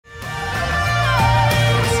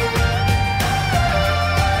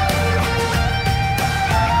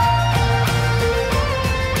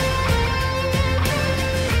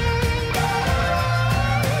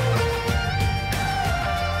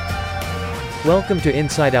Welcome to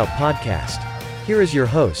Inside Out Podcast. Here is your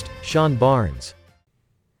host, Sean Barnes.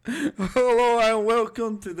 Hello and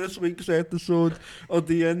welcome to this week's episode of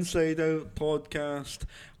the Inside Out Podcast.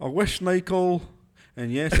 I wish Michael,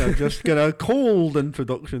 and yes, I just got a cold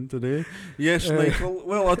introduction today. Yes, Michael.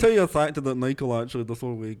 Well, I'll tell you a fact about Michael actually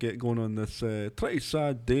before we get going on this pretty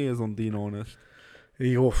sad day, as I'm being honest.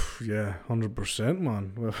 Oh, yeah, 100%,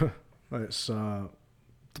 man. It's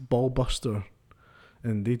ball buster,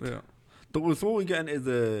 indeed. Yeah. But before we get into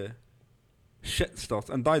the shit stuff,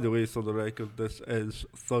 and by the way, for the record, this is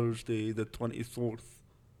Thursday the 24th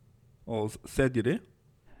of February.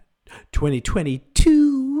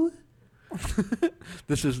 2022.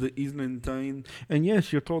 This is the evening time. And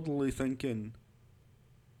yes, you're totally thinking,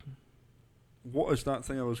 what is that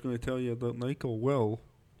thing I was going to tell you about Michael? Well,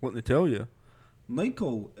 let me tell you.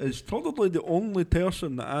 Michael is probably the only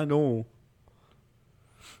person that I know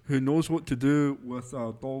who knows what to do with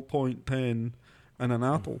a ballpoint pen and an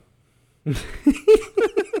apple.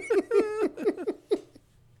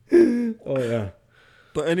 Oh, yeah.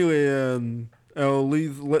 But anyway, I'll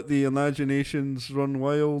let the imaginations run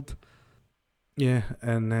wild. Yeah,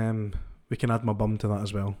 and we can add my bum to that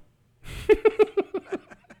as well.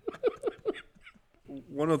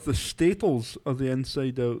 One of the staples of the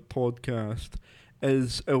Inside Out podcast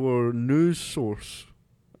is our news source,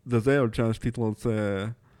 The Verge, as people have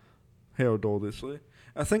heard, obviously.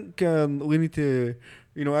 I think we need to,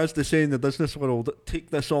 as they say in the business world,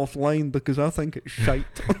 take this offline because I think it's shite.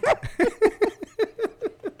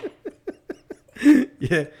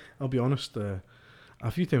 Yeah, I'll be honest, a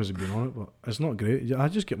few times I've been on it, but it's not great. Yeah, I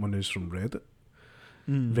just get my news from Reddit.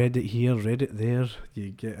 Reddit here, Reddit there.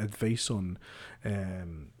 You get advice on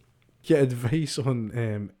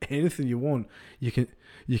anything you want. You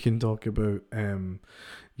can talk about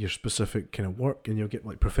your specific kind of work, and you'll get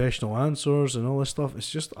like professional answers and all this stuff. I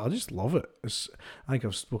just love it. I think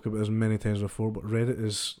I've spoken about this many times before, but Reddit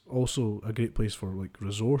is also a great place for like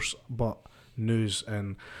resource, but news,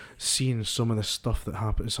 and seeing some of the stuff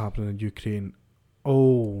that is happening in Ukraine.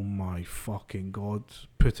 Oh my fucking god,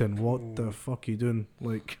 Putin, what the fuck are you doing?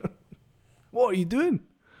 Like, what are you doing?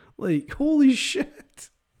 Like, holy shit.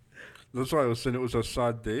 That's why I was saying it was a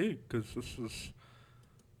sad day, because this is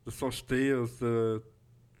the first day of the,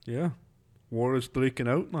 war is breaking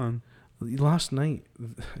out, man. Last night,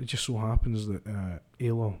 it just so happens that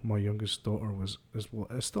Ayla, my youngest daughter, is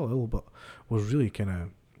still ill, but was really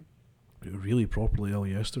really properly ill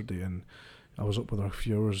yesterday, and I was up with her a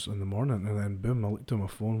few hours in the morning, and then boom, I looked at my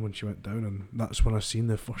phone when she went down, and that's when I seen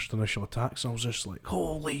the first initial attacks. I was just like,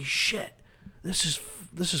 holy shit, this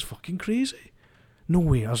is fucking crazy. No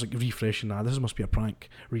way. I was like refreshing that. This must be a prank.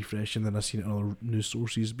 Refreshing, then I seen it on other news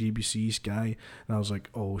sources, BBC, Sky, and I was like,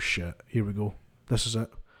 oh shit, here we go. This is it.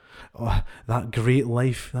 Oh, that great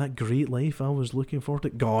life I was looking forward to,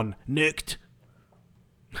 gone, nuked.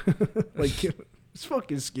 Like, it's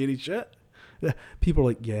fucking scary shit. People are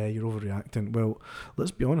like, yeah, you're overreacting. Well,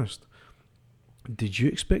 let's be honest. Did you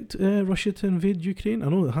expect Russia to invade Ukraine? I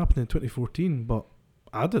know it happened in 2014, but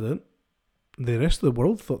I didn't. The rest of the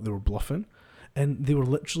world thought they were bluffing, and they were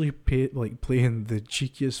literally playing the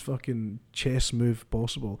cheekiest fucking chess move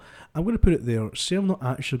possible. I'm going to put it there. Say I'm not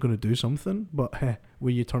actually going to do something, but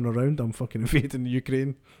when you turn around, I'm fucking invading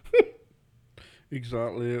Ukraine.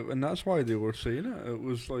 Exactly, and that's why they were saying it. It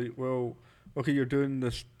was like, well, okay, you're doing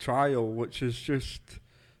this trial, which is just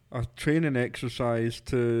a training exercise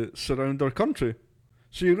to surround our country.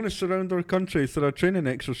 So you're going to surround our country through a training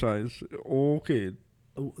exercise. Okay.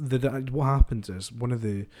 What happens is, one of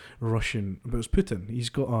the Russian, but it's Putin, he's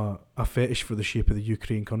got a fetish for the shape of the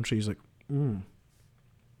Ukraine country. He's like,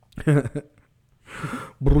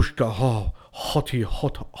 Brushka,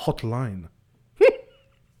 hot line.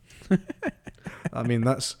 I mean,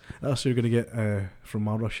 that's what you're going to get from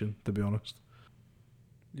my Russian, to be honest.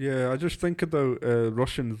 Yeah, I just think about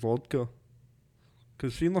Russian vodka.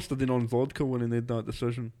 Because he must have been on vodka when he made that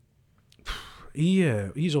decision.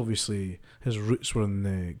 He's obviously, his roots were in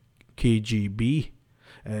the KGB.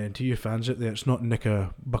 And to you fans out there, it's not Nick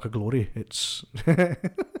a Buck of Glory, it's...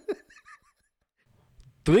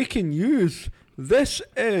 Breaking news! This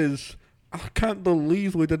is... I can't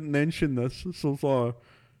believe we didn't mention this so far.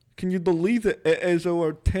 Can you believe it? It is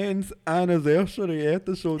our 10th anniversary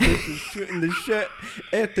episode. This is Shooting the Shit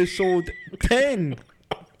episode 10.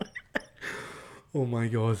 Oh my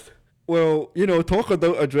god. Well, talk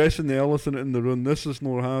about addressing the elephant in the room. This is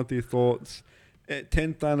More Hardy Thoughts.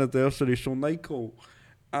 10th anniversary. So, Michael,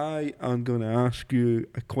 I am going to ask you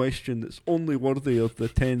a question that's only worthy of the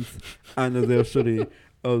 10th anniversary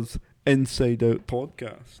of Inside Out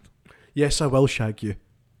Podcast. Yes, I will shag you.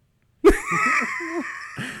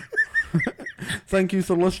 Thank you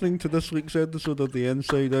for listening to this week's episode of the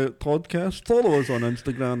Inside Out Podcast. Follow us on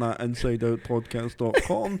Instagram at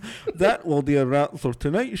InsideOutPodcast.com. That will be a wrap for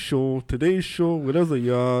tonight's show, today's show, wherever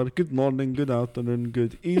you are. Good morning, good afternoon,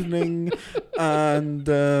 good evening, and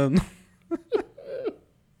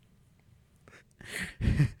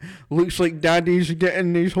looks like Daddy's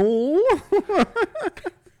getting his hole.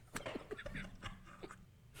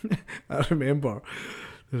 I remember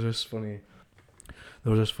there was this funny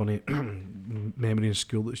memory in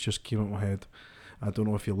school that's just came up in my head. I don't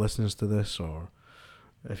know if he listens to this or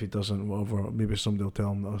if he doesn't, whatever. Maybe somebody will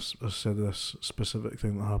tell him that I said this specific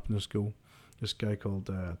thing that happened in school. This guy called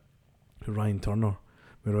Ryan Turner.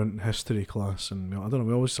 We were in history class and I don't know,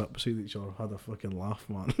 we always sat beside each other, had a fucking laugh,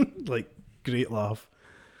 man. Like, great laugh.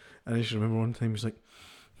 And I just remember one time he's like,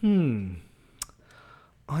 I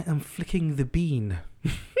am flicking the bean.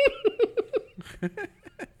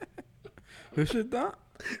 Who said that?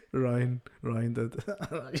 Ryan did.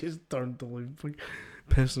 I just turned to like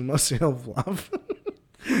pissing myself laughing.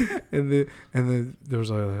 and there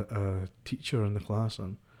was a teacher in the class, and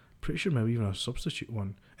I'm pretty sure maybe even a substitute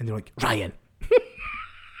one, and they're like, Ryan.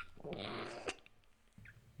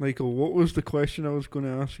 Michael, what was the question I was going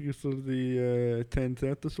to ask you for the 10th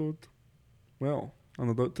episode? Well, I'm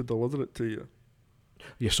about to deliver it to you.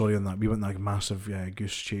 Yeah, sorry on that. We went like massive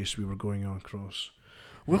goose chase we were going on across.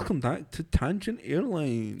 Welcome back to Tangent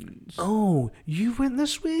Airlines. Oh, you went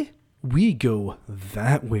this way? We go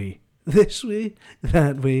that way. This way,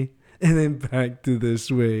 that way, and then back to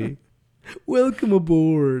this way. Welcome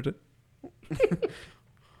aboard.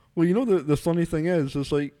 Well, you know the funny thing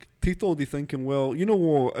is like people will be thinking, well, you know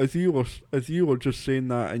what? As you were just saying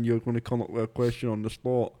that, and you're going to come up with a question on the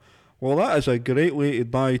spot. Well, that is a great way to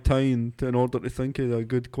buy time in order to think of a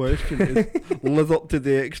good question. Is live up to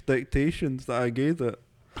the expectations that I gave it.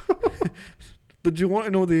 Did you want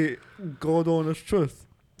to know the God honest truth?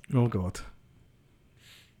 Oh God.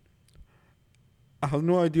 I have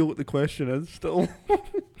no idea what the question is still.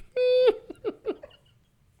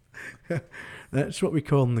 That's what we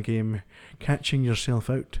call in the game catching yourself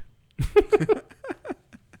out.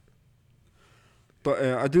 But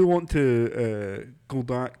I do want to go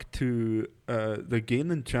back to the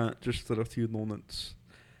gaming chat just for a few moments.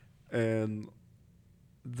 There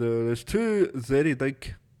is two very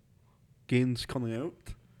big games coming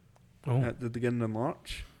out at the beginning of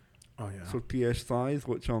March. Oh yeah. For PS5,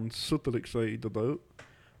 which I'm super excited about.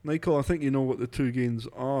 Michael, I think you know what the two games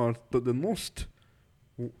are, but the most...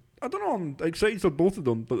 I don't know, I'm excited for both of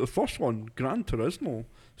them, but the first one, Gran Turismo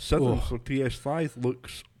 7 for PS5,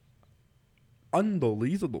 looks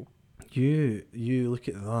unbelievable. You look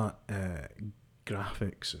at that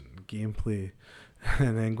graphics and gameplay,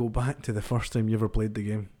 and then go back to the first time you ever played the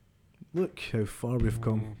game. Look how far we've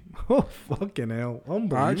come. Oh fucking hell!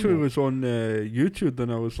 Unbelievable. I actually was on YouTube,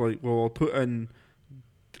 and I was like, well, I'll put in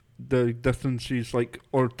the differences, like,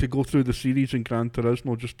 or to go through the series in Gran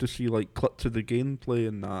Turismo just to see like clips of the gameplay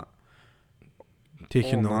and that.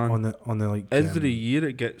 Taking on the like every year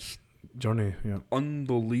it gets journey, yeah,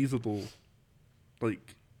 unbelievable,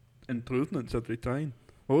 like improvements every time.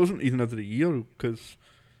 Well, it wasn't even every year because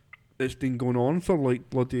it's been going on for like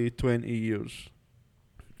bloody 20 years.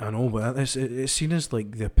 I know, but it's seen as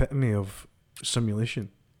like the epitome of simulation.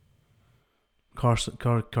 Car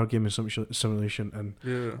gaming simulation, and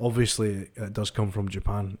obviously it does come from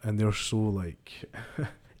Japan, and they're so like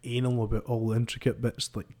anal about all the intricate bits,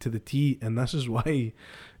 like to the T, and this is why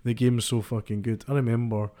the game's so fucking good. I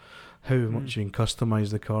remember how much you can customize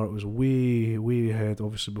the car. It was way ahead,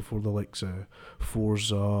 obviously, before the likes of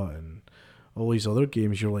Forza and all these other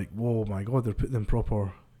games. You're like, whoa, my god, they're putting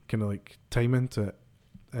proper kind of like time into it,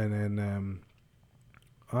 and then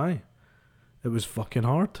it was fucking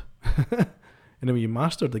hard. And then when you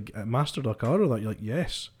mastered a car or that, you're like,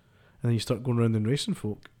 yes. And then you start going around and racing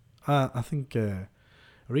folk. I think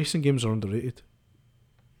racing games are underrated.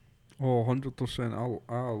 Oh, 100%.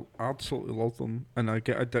 I'll absolutely love them. And I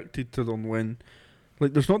get addicted to them when...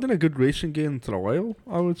 Like, there's not been a good racing game for a while,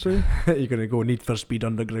 I would say. You're going to go Need for Speed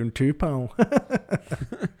Underground 2, pal.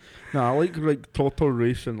 Nah, I like trotter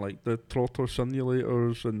racing, like the trotter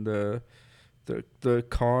simulators, and the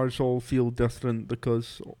cars all feel different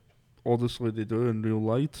because... Obviously they do in real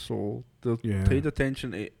life, so they've paid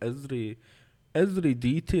attention to every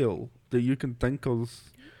detail that you can think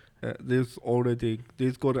of. They've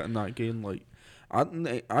got it in that game. Like, I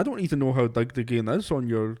don't even know how big the game is on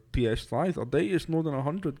your PS5. I bet it's more than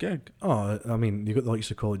 100 gig. Oh, I mean, you got the likes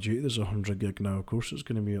of Call of Duty. There's 100 gig now. Of course, it's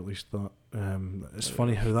going to be at least that. It's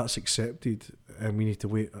funny how that's accepted, and we need to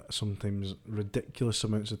wait sometimes ridiculous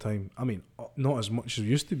amounts of time. I mean, not as much as it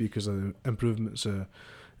used to be because of the improvements.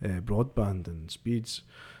 broadband and speeds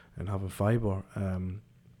and having fibre.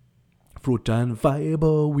 Frutan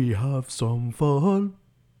fibre, we have some fun.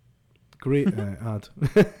 Great ad.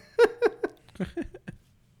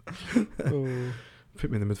 Oh. Put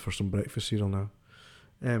me in the mood for some breakfast cereal now.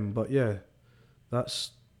 But yeah,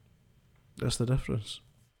 that's the difference.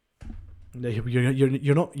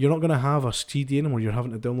 You're not gonna have a CD anymore. You're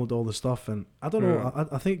having to download all the stuff, and I don't know.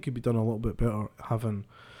 I think it could be done a little bit better having,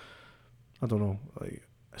 I don't know, like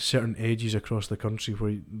certain edges across the country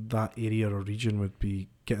where that area or region would be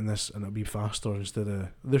getting this, and it'd be faster instead of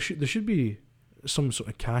there should be some sort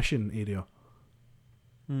of caching area.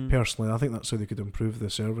 Personally, I think that's how they could improve the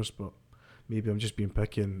service, but maybe I'm just being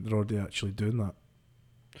picky and they're already actually doing that.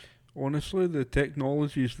 Honestly, the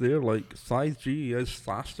technology's there. Like 5G is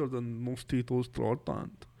faster than most people's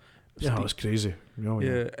broadband. Yeah, that's crazy.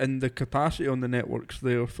 Yeah, and the capacity on the network's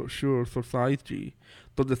there for sure for 5G.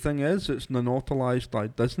 But the thing is, it's monopolised by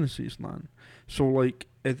businesses, man. So, like,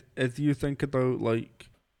 if you think about, like...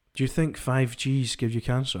 Do you think 5Gs give you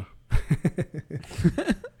cancer?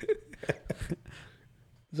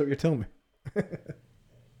 Is that what you're telling me?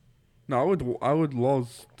 No, I would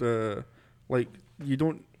love the... Like, you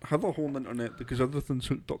don't have a home internet because everything's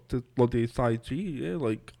hooked up to bloody 5G, yeah?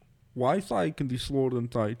 Like, Wi-Fi can be slower than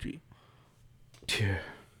 5G. Yeah,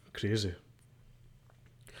 crazy.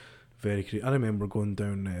 Very crazy. I remember going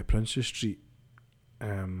down Princess Street,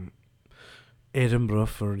 Edinburgh,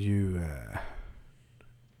 for you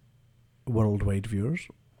worldwide viewers.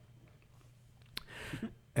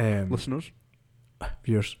 Listeners.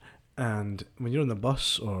 Viewers. And when you're on the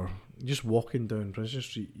bus or just walking down Princess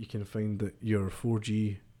Street, you can find that your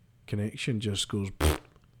 4G connection just goes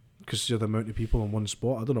because of the amount of people in one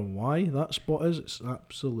spot. I don't know why that spot is. It's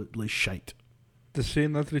absolutely shite. The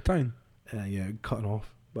same every time? Yeah, cutting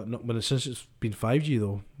off. But not since it's been 5G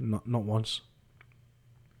though, not once.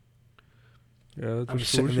 Yeah, I'm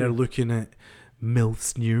just sitting there looking at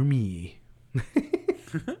MILFs near me.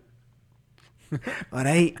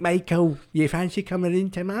 Alright, Michael, you fancy coming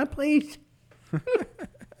into my place?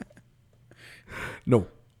 No.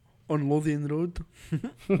 On Lothian Road.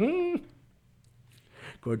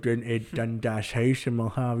 Go down to Dundas house and we'll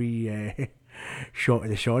have a shot of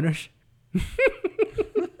the saunas.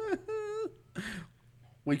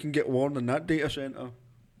 We can get warned in that data centre.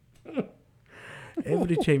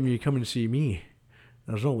 Every time you come and see me,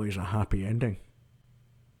 there's always a happy ending.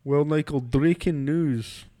 Well, Michael, breaking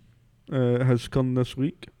news has come this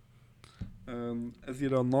week. If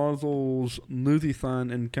you're a Marvel's nudie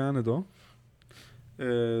fan in Canada,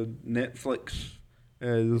 Netflix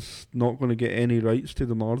is not going to get any rights to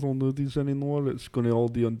the Marvel nudies anymore. It's going to all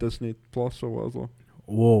be on Disney Plus or whatever.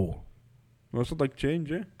 Whoa. That's a big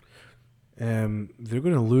change, eh? They're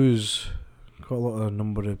going to lose quite a lot of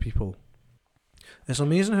number of people. It's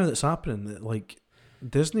amazing how that's happening. That, like,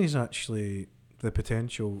 Disney's actually the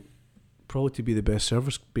potential probably to be the best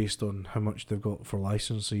service based on how much they've got for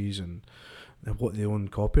licenses and what they own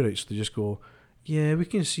copyrights. They just go, yeah, we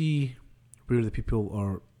can see where the people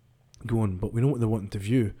are going, but we know what they're wanting to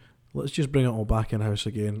view. Let's just bring it all back in house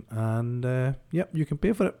again, and yep, you can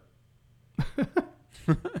pay for it.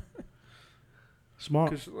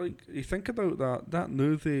 Smart. Because, like, you think about that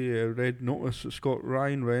movie, Red Notice, it's got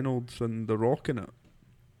Ryan Reynolds and The Rock in it.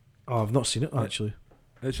 Oh, I've not seen it, actually.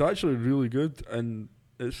 It's actually really good, and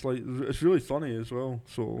it's like, it's really funny as well,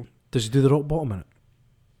 so... Does he do the rock bottom in it?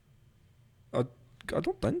 I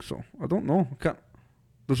don't think so. I don't know. I can't...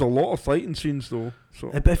 There's a lot of fighting scenes, though,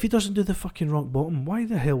 so... But if he doesn't do the fucking rock bottom, why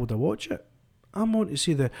the hell would I watch it? I want to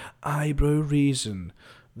see the eyebrow raising,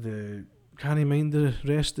 the... Can't I mind the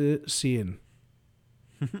rest of it saying...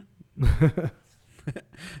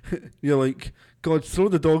 You're like, God, throw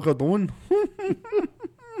the dog a bone.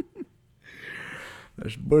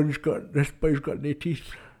 This boy's got no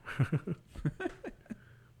teeth.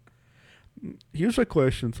 Here's a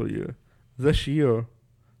question for you. This year,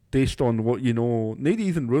 based on what you know, maybe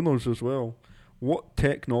even rumours as well, what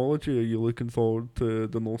technology are you looking forward to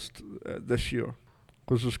the most this year?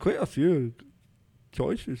 Because there's quite a few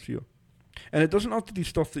choices here. And it doesn't have to be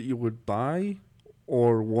stuff that you would buy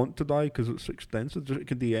or want to buy because it's expensive. It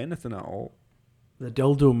could be anything at all. The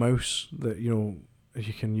dildo mouse that, you know,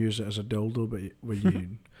 you can use it as a dildo, but when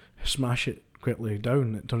you smash it quickly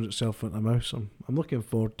down, it turns itself into a mouse. I'm looking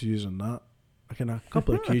forward to using that. Like in a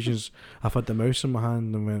couple of occasions, I've had the mouse in my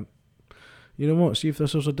hand and went, you know what, see if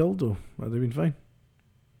this was a dildo. That'd have been fine.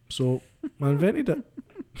 So, I invented it.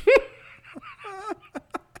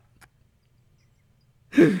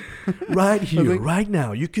 Right here, right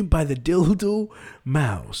now, you can buy the dildo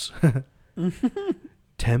mouse.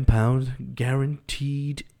 £10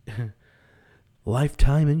 guaranteed.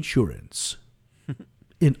 lifetime insurance.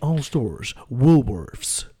 In all stores,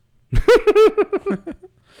 Woolworths.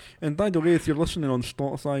 And by the way, if you're listening on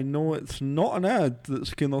Spotify, no, it's not an ad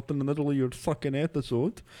that's came up in the middle of your fucking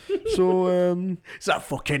episode. So, Is that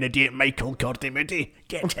fucking idiot Michael Cordy Moody?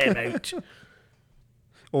 Get him out.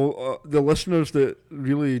 the listeners that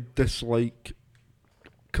really dislike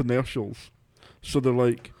commercials, so they're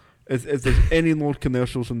like, if there's any more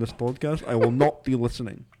commercials in this podcast, I will not be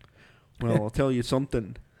listening. Well, I'll tell you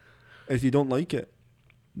something. If you don't like it,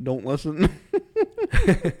 don't listen.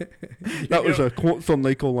 That was a quote from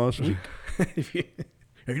Michael last week. If you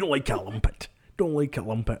don't like a lumpet, don't like a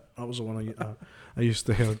lumpet. That was the one I used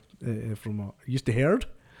to hear from. Used to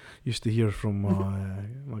hear from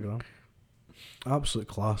my gran. Absolute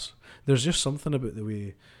class. There's just something about the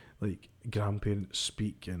way like grandparents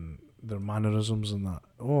speak and their mannerisms and that.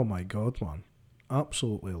 Oh my god, man!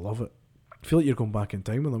 Absolutely love it. I feel like you're going back in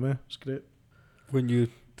time with them. It's great. When you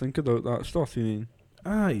think about that stuff, you mean?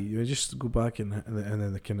 Aye, you just go back and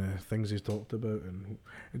then the kind of things he's talked about and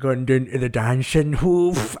going down to the dancing.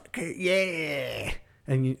 Oh, fuck it, yeah!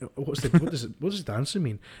 And what does dancing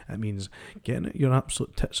mean? It means getting your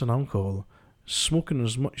absolute tits on alcohol, smoking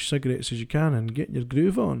as much cigarettes as you can, and getting your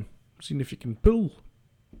groove on, seeing if you can pull.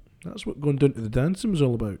 That's what going down to the dancing was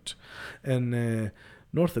all about. In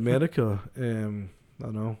North America, I don't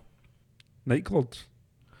know, Nightclubs.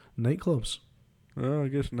 nightclubs. I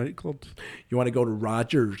guess nightclubs. You want to go to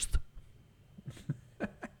Rogers?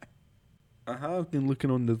 I have been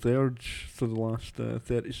looking on The Verge for the last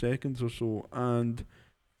 30 seconds or so, and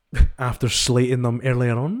After slating them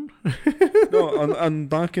earlier on? no, I'm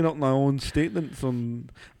backing up my own statement from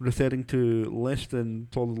referring to less than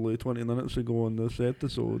probably 20 minutes ago on this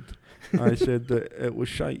episode. I said that it was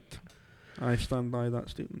shite. I stand by that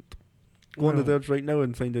statement. Go on The Verge right now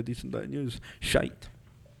and find a decent bit of news. Shite.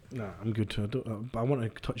 Nah, I'm good. I want to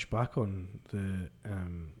touch back on the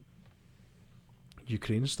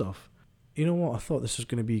Ukraine stuff. You know what? I thought this was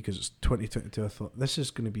going to be, because it's 2022, I thought this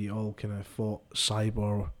is going to be all kind of fought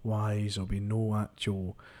cyber-wise. There'll be no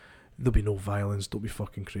violence. Don't be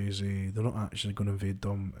fucking crazy. They're not actually going to invade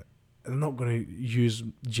them. They're not going to use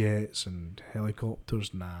jets and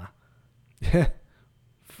helicopters. Nah.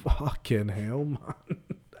 Fucking hell, man.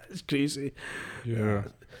 That's crazy. Yeah.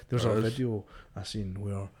 There's a video I seen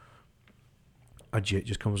where a jet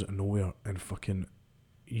just comes out of nowhere and fucking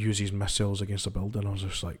uses missiles against a building. I was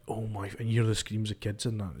just like, oh my, and you hear the screams of kids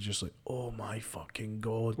in that. It's just like, oh my fucking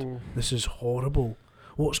god, this is horrible.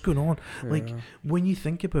 What's going on? Yeah. Like, when you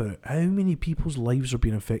think about it, how many people's lives are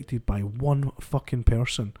being affected by one fucking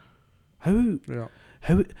person? How?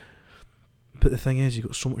 But the thing is, you've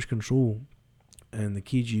got so much control, and the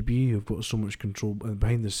KGB have got so much control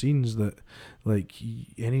behind the scenes that, like,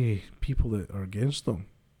 any people that are against them,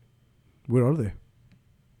 where are they?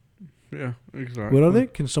 Yeah, exactly. Where are they?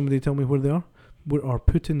 Can somebody tell me where they are? Where are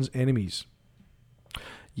Putin's enemies?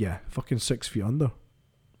 Yeah, fucking 6 feet under.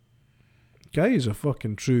 Guy is a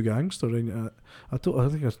fucking true gangster. And I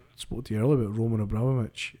think I spoke to you earlier about Roman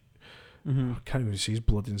Abramovich. Mm-hmm. I can't even see his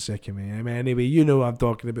blood in second man. Anyway, you know what I'm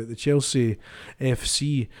talking about. The Chelsea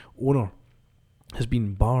FC owner has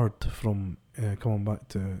been barred from coming back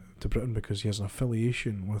to Britain because he has an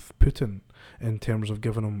affiliation with Putin in terms of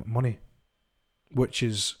giving him money, which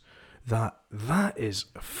is that is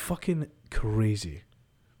fucking crazy.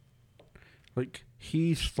 Like,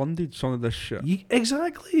 he's funded some of this shit.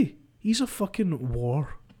 Exactly. He's a fucking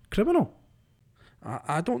war criminal.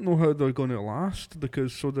 I don't know how they're going to last,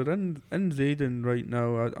 because so they're invading right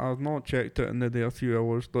now. I've not checked it in the few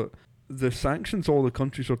hours, but the sanctions all the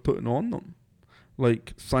countries are putting on them,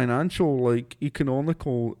 like financial, like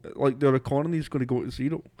economical, like their economy is going to go to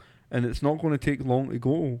zero, and it's not going to take long to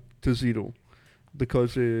go to zero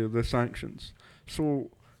because of the sanctions.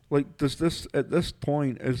 So, like, does this, at this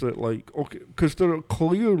point, is it like, okay, because they're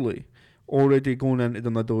clearly already going into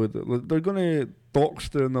the middle of it. Like, they're going to box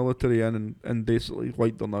the military in and basically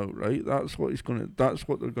wipe them out, right? That's what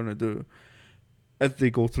they're going to do if they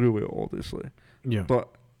go through it, obviously. Yeah. But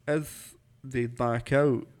if they back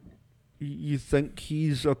out, you think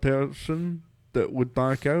he's a person that would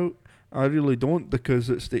back out? I really don't, because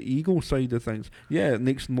it's the ego side of things. Yeah, it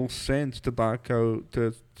makes most sense to back out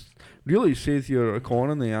to really save your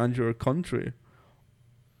economy and your country.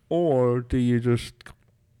 Or do you just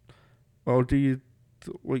fucking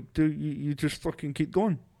keep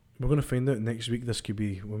going? We're going to find out next week. This could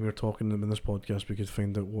be, when we were talking in this podcast, we could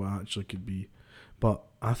find out what actually could be. But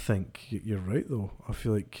I think you're right, though. I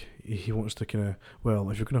feel like he wants to kind of, well,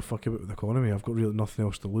 if you're going to fuck about with the economy, I've got really nothing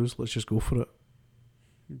else to lose. Let's just go for it.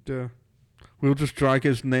 Yeah. We'll just drag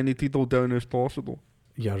as many people down as possible.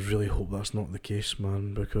 Yeah, I really hope that's not the case,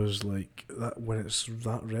 man, because like that when it's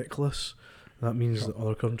that reckless, that means that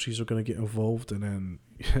other countries are going to get involved, and then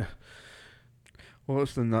Well,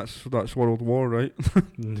 that's World War, right?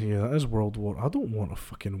 yeah, that is world war. I don't want a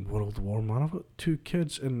fucking world war, man. I've got 2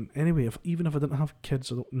 kids, and anyway, even if I didn't have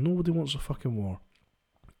kids, nobody wants a fucking war.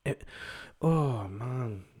 Oh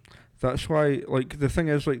man, That's why, like, the thing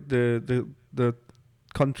is, like, the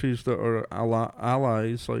countries that are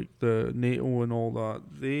allies, like the NATO and all that,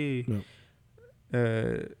 they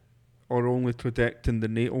are only protecting the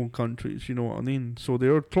NATO countries. You know what I mean? So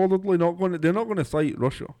they're probably not going to. They're not going to fight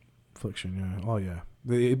Russia. fiction, yeah. Oh yeah.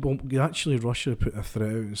 Actually, Russia put a threat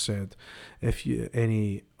out and said, if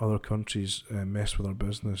any other countries mess with our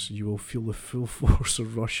business, you will feel the full force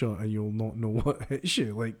of Russia, and you'll not know what hits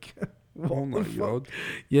you. Like, Oh my god!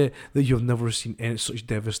 Yeah, that you've never seen any such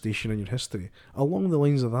devastation in your history. Along the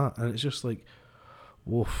lines of that, and it's just like,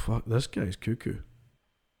 whoa, fuck, this guy's cuckoo.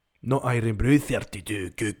 Not Iron Brew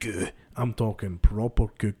 32 cuckoo. I'm talking proper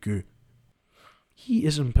cuckoo. He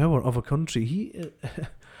is in power of a country. He,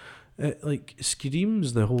 it like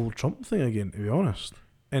screams the whole Trump thing again, to be honest.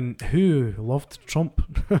 And who loved Trump?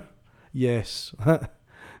 Yes,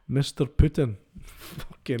 Mr. Putin.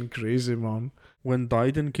 Fucking crazy, man. When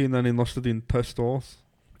Biden came in, he must have been pissed off.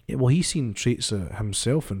 Yeah, well, he's seen traits of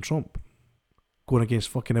himself in Trump, going against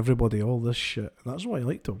fucking everybody, all this shit. That's why I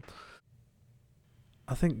liked him.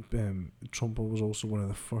 I think Trump was also one of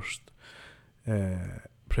the first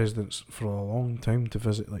presidents for a long time to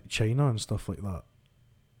visit like China and stuff like that.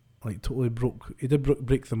 Like totally he did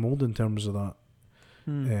break the mold in terms of that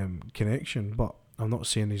connection, but I'm not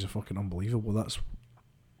saying he's a fucking unbelievable. That's,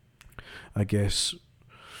 I guess,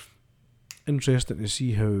 interesting to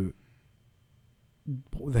see how,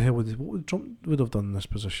 what the hell what would Trump would have done in this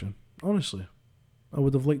position. Honestly, I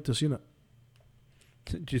would have liked to have seen it.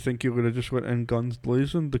 Do you think he would have just went in guns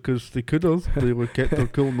blazing? Because they could have. They would kept their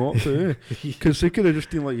cool not to. Because they could have just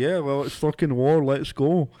been like, yeah, well, it's fucking war, let's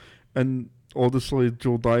go. And obviously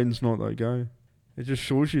Joe Biden's not that guy. It just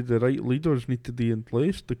shows you the right leaders need to be in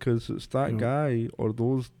place, because it's that guy or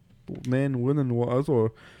those men, women, whatever,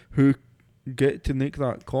 who get to make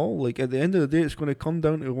that call. Like, at the end of the day, it's going to come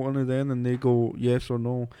down to one of them, and they go yes or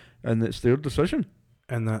no, and it's their decision.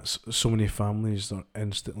 And that's so many families that are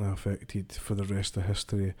instantly affected for the rest of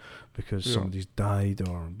history because somebody's died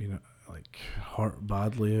or been like hurt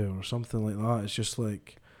badly or something like that. It's just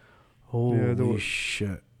like, holy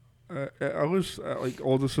shit. I was like,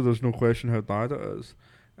 obviously there's no question how bad it is,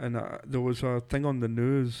 and there was a thing on the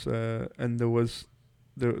news, and there was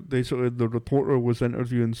the reporter was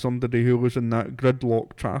interviewing somebody who was in that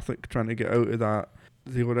gridlock traffic trying to get out of that.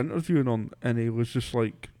 They were interviewing him, and he was just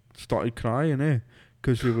like started crying,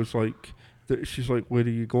 because he was like, she's like, where are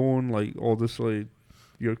you going? Like, obviously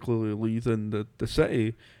you're clearly leaving the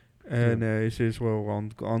city, and he says, well,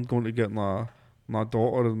 I'm going to get my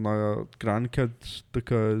daughter and my grandkids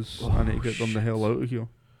because I need to get them the hell out of here.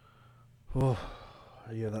 Oh,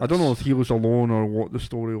 yeah. I don't know if he was alone or what the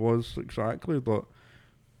story was exactly, but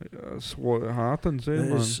that's what happens,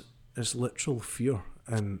 man. It's literal fear,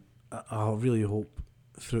 and I really hope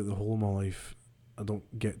throughout the whole of my life I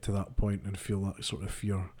don't get to that point and feel that sort of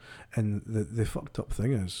fear. And the fucked up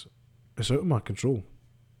thing is, it's out of my control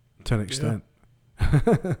to an extent.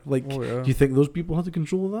 Like, do you think those people had the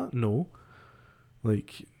control of that? No.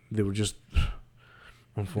 Like, they were just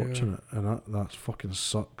unfortunate, and that fucking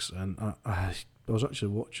sucks. And I was actually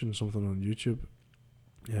watching something on YouTube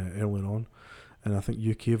earlier on, and I think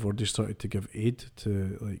UK have already started to give aid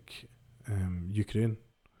to like Ukraine.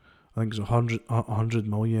 I think it's 100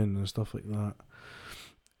 million and stuff like that.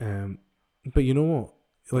 But you know what?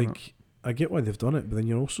 Like, I get why they've done it, but then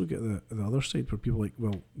you also get the other side where people are like,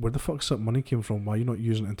 well, where the fuck's that money came from? Why are you not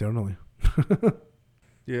using it internally?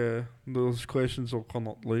 Yeah, those questions will come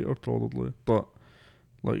up later probably, but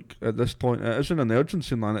like at this point, it isn't an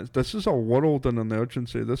urgency, man. This is a world in an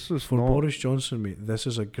urgency. This is for Boris Johnson, mate. This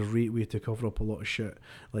is a great way to cover up a lot of shit.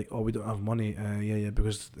 Like, oh, we don't have money.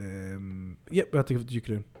 Because we had to give it to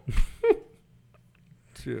Ukraine.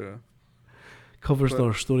 Yeah. Covers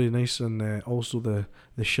their story nice, and also the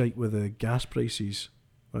shite with the gas prices.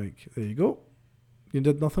 Like, there you go. You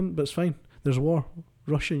did nothing, but it's fine. There's a war.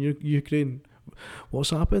 Russia and Ukraine.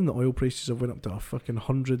 What's happened? The oil prices have went up to a fucking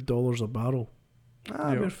 $100 a barrel.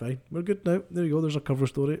 We're fine. We're good now. There you go. There's a cover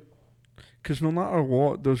story. Because no matter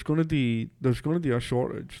what, there's going to be a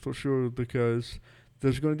shortage for sure, because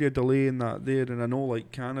there's going to be a delay in that there. And I know,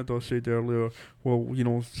 like Canada said earlier, well, you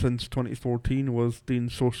know, since 2014 was been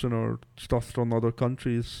sourcing our stuff from other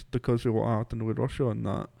countries because of what happened with Russia and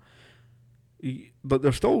that. But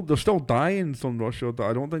they're still dying from Russia. That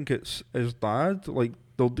I don't think it's as bad. Like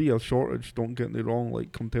there'll be a shortage. Don't get me wrong.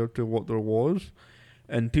 Like compared to what there was,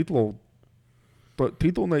 and people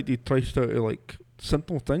need to try to like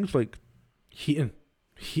simple things like Heating.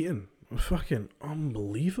 Fucking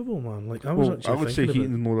unbelievable, man. Like I was I would say thinking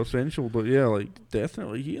heating is more essential, but yeah, like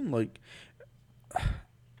definitely heating. Like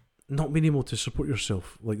not being able to support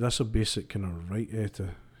yourself. Like that's a basic kind of right to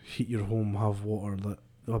heat your home, have water. But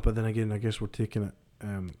then again, I guess we're taking it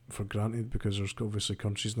for granted because there's obviously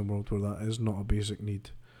countries in the world where that is not a basic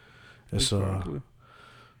need. It's exactly.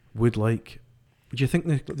 would like. Do you think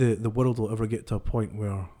the world will ever get to a point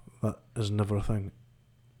where that is never a thing?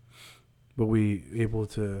 Will we able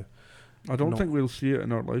to? I don't think we'll see it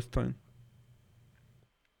in our lifetime.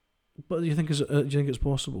 But do you think it's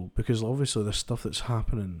possible? Because obviously the stuff that's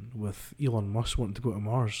happening with Elon Musk wanting to go to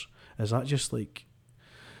Mars, is that just like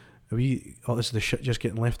this is the shit just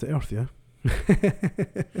getting left to Earth, yeah?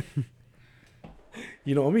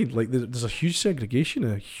 You know what I mean? Like there's a huge segregation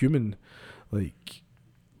of human like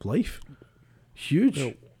life. Huge.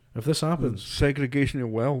 Well, if this happens. Segregation of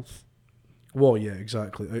wealth. Well, yeah,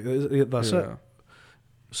 exactly. That's it. Yeah.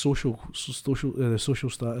 Social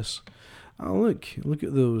status. Oh, look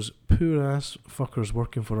at those poor ass fuckers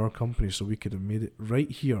working for our company, so we could have made it right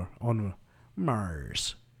here on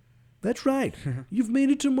Mars. That's right. You've made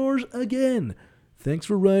it to Mars again. Thanks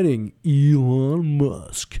for writing, Elon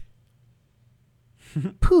Musk.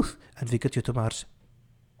 Poof, and we got you to Mars.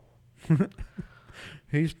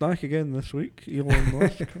 He's back again this week, Elon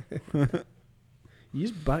Musk.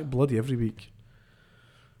 He's back bloody every week.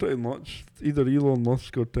 Pretty much. Either Elon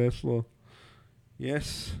Musk or Tesla.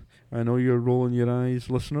 Yes, I know you're rolling your eyes,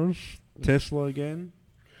 listeners. Tesla again.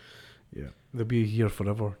 Yeah, they'll be here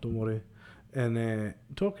forever, don't worry. And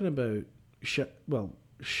talking about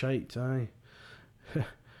shite, aye.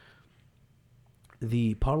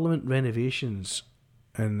 The Parliament renovations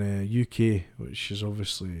in the UK, which is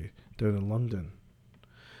obviously down in London,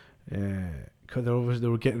 they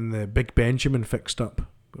were getting the Big Benjamin fixed up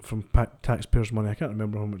from taxpayers' money. I can't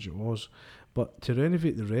remember how much it was, but to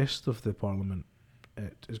renovate the rest of the Parliament,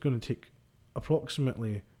 it is going to take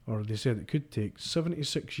approximately, or they said it could take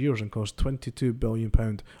 76 years and cost £22 billion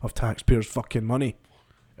of taxpayers' fucking money.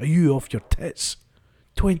 Are you off your tits?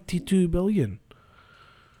 22 billion.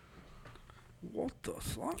 What the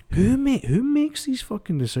fuck? Who makes these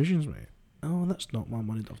fucking decisions, mate? Oh, that's not my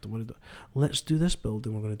money. Don't have to worry about. Let's do this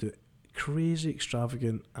building. We're going to do it crazy,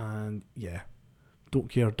 extravagant, and yeah, don't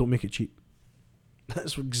care. Don't make it cheap.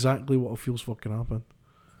 That's exactly what feels fucking happened.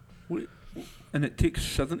 Wait, and it takes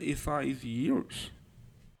 75 years.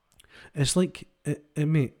 It's like,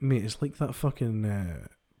 mate. It's like that fucking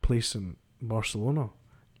place in Barcelona,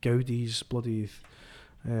 Gaudi's bloody.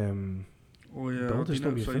 Oh yeah, building's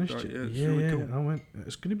not been finished yet. It's really cool. I went.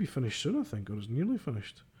 It's going to be finished soon, I think, or it's nearly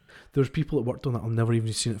finished. There's people that worked on that. I've never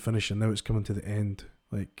even seen it finish, and now it's coming to the end.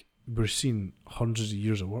 Like we're seeing hundreds of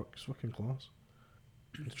years of work. It's fucking class.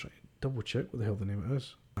 Let's try and double check what the hell the name it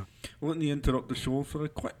is. Let me interrupt the show for a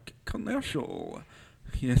quick commercial.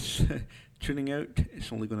 Yes, tuning out,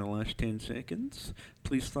 it's only going to last 10 seconds.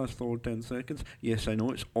 Please fast forward 10 seconds. Yes, I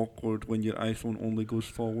know it's awkward when your iPhone only goes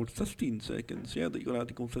forward 15 seconds. Yeah, that you're going to have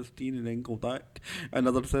to go 15 and then go back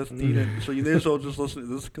another 15. And so you may as well just listen to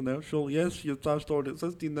this commercial. Yes, you fast forward at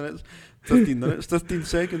 15 minutes, 15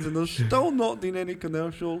 seconds, and there's still not been any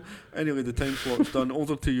commercial. Anyway, the time slot's done.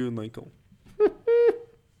 Over to you, Michael.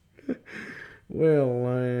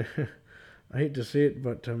 Well, I hate to say it,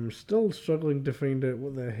 but I'm still struggling to find out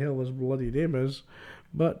what the hell his bloody name is.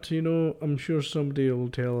 But, you know, I'm sure somebody will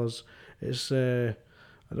tell us. It's, I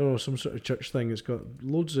don't know, some sort of church thing. It's got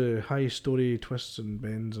loads of high story twists and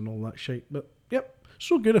bends and all that shit. But, yep,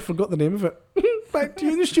 so good I forgot the name of it. Back to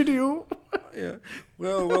you in the studio. Yeah.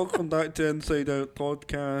 Well, welcome back to Inside Out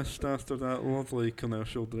Podcast after that lovely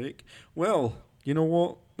commercial break. Well, you know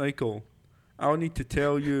what, Michael? I'll need to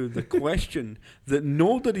tell you the question that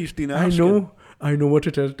nobody's been asking. I know what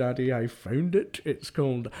it is, Daddy. I found it. It's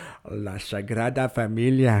called La Sagrada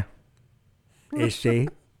Familia. Ese.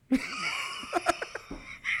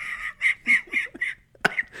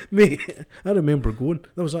 Mate, I remember going.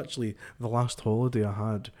 That was actually the last holiday I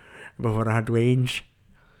had before I had range.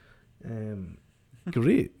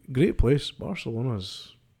 Great place.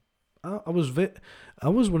 Barcelona's. I was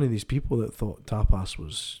one of these people that thought tapas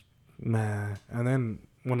was nah, and then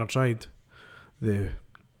when I tried the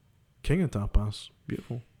king of tapas,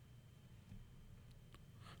 beautiful.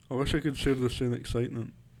 I wish I could share the same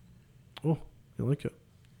excitement. Oh, you like it?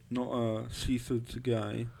 Not a seafood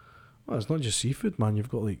guy. Well, it's not just seafood, man. You've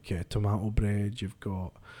got like tomato bread. You've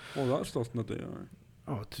got Oh, that stuff's not there.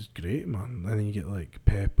 Oh, it's great, man. And then you get like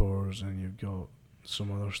peppers, and you've got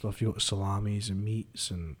some other stuff. You got salamis and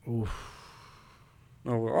meats, and Oh,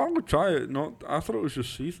 well, I would try it. Not, I thought it was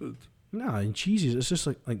just seafood. nah, and cheeses. It's just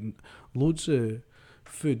like loads of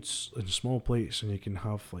foods in small plates, and you can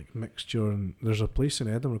have like mixture. And there's a place in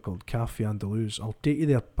Edinburgh called Cafe Andalus. I'll take you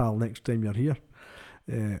there, pal, next time you're here.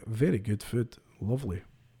 Very good food, lovely.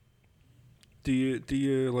 Do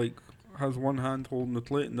you like has one hand holding the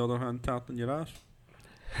plate and the other hand tapping your ass?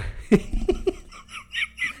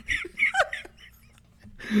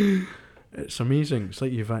 It's amazing. It's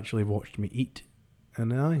like you've actually watched me eat.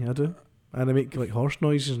 And I do. And I make like horse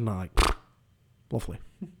noises and I like, lovely.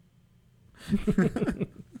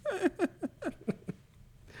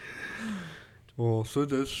 Oh,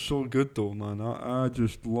 food is so good though, man. I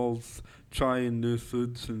just love trying new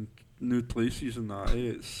foods and new places and that.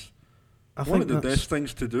 It's I one think of the that's best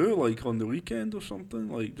things to do, like on the weekend or something,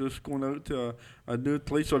 like just going out to a new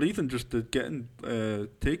place or even just to getting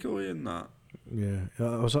takeaway and that. yeah.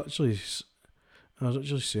 I was actually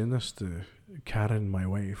saying this to Karen, my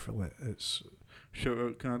wife. It's Shout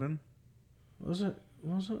out Karen. was it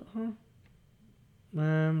her?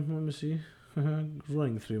 Let me see.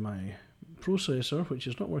 Running through my processor, which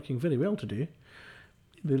is not working very well today.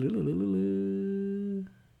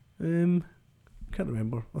 Can't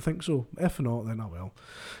remember. I think so. If not, then I will.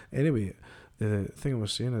 Anyway, the thing I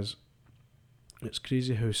was saying is, it's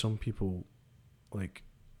crazy how some people, like,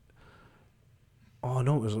 oh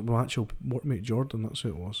no, it was my actual workmate Jordan, that's who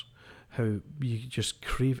it was. How you just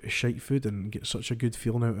crave shite food and get such a good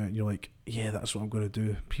feeling out of it, and you're like, yeah, that's what I'm going to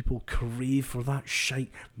do. People crave for that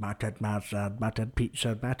shite. Battered mustard, battered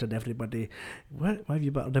pizza, battered everybody. What? Why have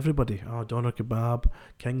you battered everybody? Oh, doner kebab,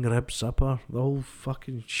 king rib supper, the whole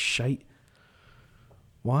fucking shite.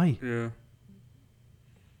 Why? Yeah.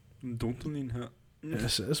 Dopamine hit.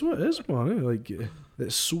 It's what it is, man. Eh? Like,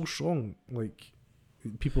 it's so strong. Like,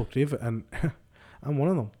 people crave it, and I'm one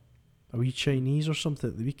of them. A wee Chinese or something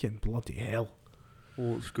at the weekend. Bloody hell.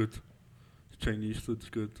 Oh, it's good. Chinese food's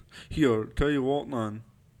good. Here, tell you what, man.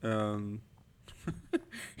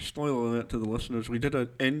 Spoiler alert to the listeners. We did an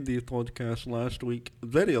indie podcast last week,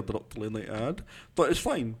 very abruptly, like I add, but it's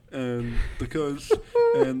fine because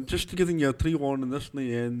just to giving you a pre-warning, this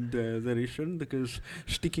may end very soon. Because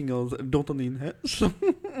speaking of dopamine hits,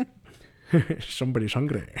 Somebody's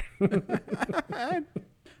hungry.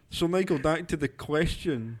 so Michael, back to the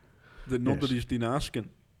question that nobody's been asking: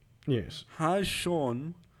 Yes. has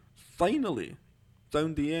Sean finally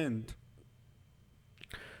found the end?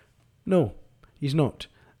 No, he's not.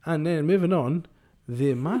 And then moving on,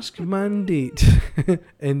 the mask mandate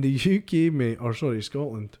in the UK, mate, or sorry,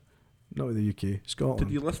 Scotland. Not the UK, Did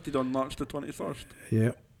Scotland. you listed on March the 21st?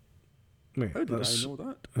 Yeah. Mate, How did that's, I know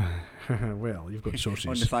that? well, you've got On the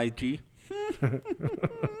sources. 5G.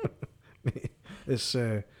 It's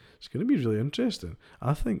going to be really interesting.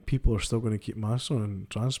 I think people are still going to keep masks on in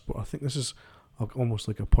transport. I think this is almost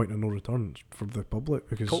like a point of no return for the public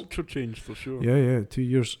because Culture change for sure. yeah, 2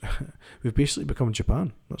 years. We've basically become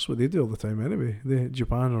Japan. That's what they do all the time anyway.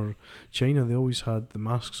 Japan or China, they always had the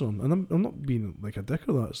masks on. And I'm not being like a dick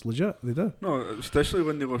or that. It's legit. They do. No, especially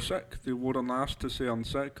when they were sick. They wore a mask to say, I'm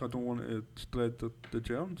sick, I don't want to spread the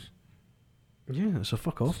germs. Yeah, it's a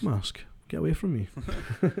fuck off mask. Get away from me.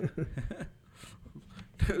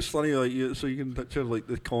 It's funny, like so you can picture like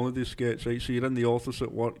the comedy sketch, right? So you're in the office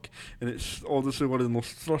at work, and it's obviously one of the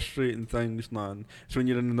most frustrating things, man. So when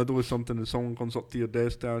you're in the middle of something and someone comes up to your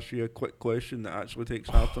desk to ask you a quick question that actually takes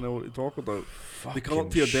half an hour to talk about, they come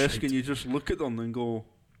up to your desk and you just look at them and go,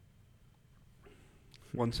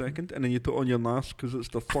 1 second, and then you put on your mask because it's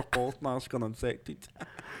the fuck off mask on unaffected.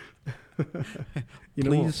 You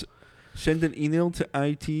know what? Please send an email to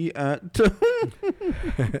IT at.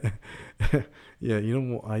 Yeah, you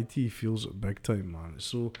know what, IT feels it big time, man.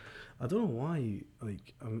 So I don't know why.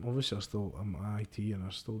 Like, obviously I'm IT and I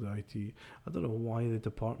still do IT. I don't know why the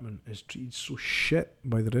department is treated so shit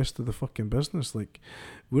by the rest of the fucking business. Like,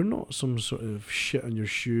 we're not some sort of shit on your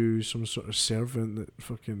shoes, some sort of servant that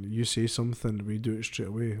fucking you say something we do it straight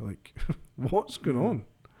away. Like, what's going on?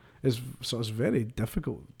 It's very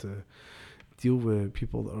difficult to deal with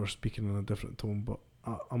people that are speaking in a different tone. But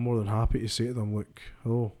I'm more than happy to say to them, look,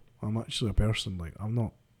 hello, I'm actually a person. Like, I'm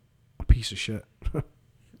not a piece of shit.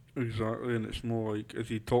 Exactly, and it's more like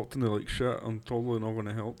if you talk to me like shit, I'm probably not going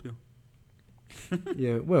to help you.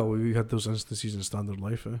 Yeah, well, we had those instances in standard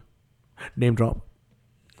life, eh? Name drop.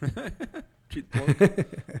 Cheat plug.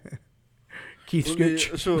 Keith Okay,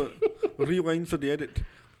 Scooch. so rewind for the edit.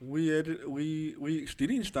 We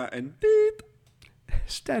experienced that in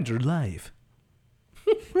Standard life.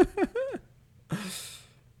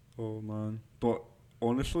 Oh man, but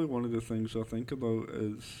honestly, one of the things I think about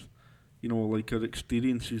is, like our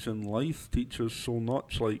experiences in life teach us so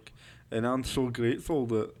much. Like, and I'm so grateful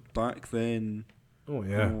that back then, Oh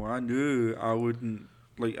yeah. I knew I wouldn't.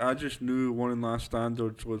 Like, I just knew one of my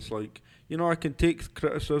standards was like, I can take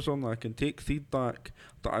criticism, I can take feedback,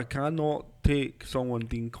 but I cannot take someone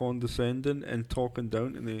being condescending and talking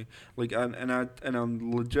down to me. Like, and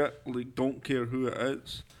I'm legit, like, don't care who it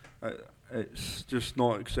is. I, it's just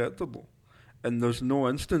not acceptable. And there's no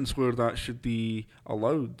instance where that should be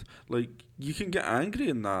allowed. Like, you can get angry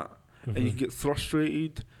in that, and you Mhm. can get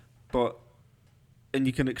frustrated, but and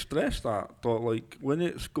you can express that, but like when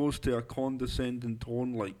it goes to a condescending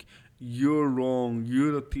tone, like you're wrong,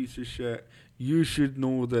 you're a piece of shit, you should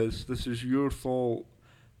know this, this is your fault.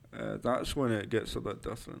 That's when it gets a bit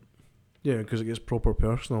different. Yeah, because it gets proper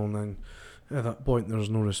personal, and then at that point there's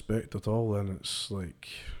no respect at all. Then it's like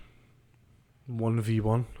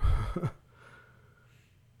 1v1.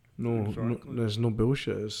 No, Exactly. there's no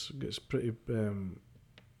bullshit. It gets pretty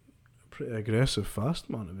aggressive fast,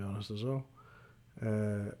 man. To be honest, as well.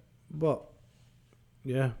 But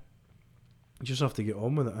yeah, you just have to get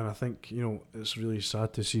on with it. And I think it's really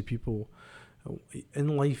sad to see people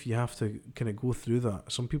in life. You have to kind of go through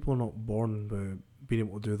that. Some people are not born with being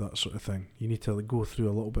able to do that sort of thing. You need to go through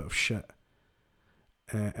a little bit of shit,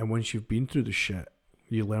 and once you've been through the shit,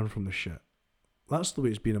 you learn from the shit. That's the way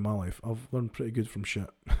it's been in my life. I've learned pretty good from shit.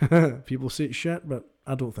 People say it's shit, but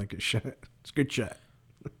I don't think it's shit. It's good shit.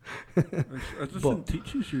 I just But think it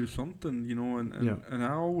teaches you something, yeah, and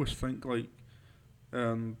I always think like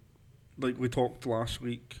we talked last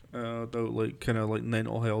week about like kind of like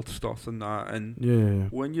mental health stuff and that, and yeah.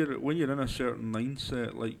 when you're in a certain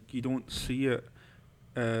mindset, like you don't see it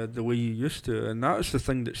the way you used to, and that's the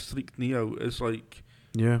thing that's freaked me out. Is like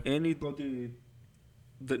Yeah. anybody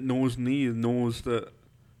that knows me knows that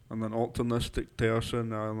I'm an optimistic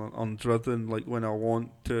person. I'm driven. Like when I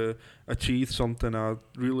want to achieve something, I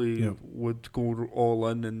really Yeah. would go all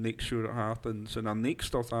in and make sure it happens, and I make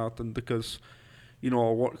stuff happen because I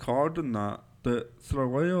work hard in that. But for a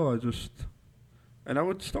while, and I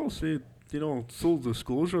would still say, full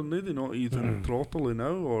disclosure, maybe not even properly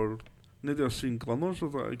now, or maybe I've seen glimmers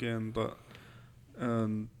of it again, but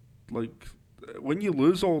like when you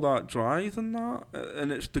lose all that drive and that,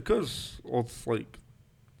 and it's because of like,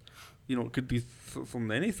 it could be from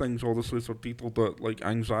many things, obviously, for people that like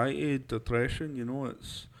anxiety, depression,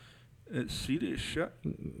 it's serious shit.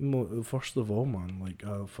 No, first of all, man, like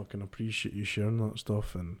I fucking appreciate you sharing that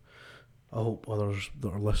stuff, and I hope others that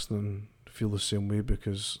are listening feel the same way,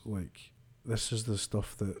 because like this is the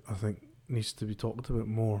stuff that I think needs to be talked about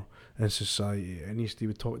more in society. It needs to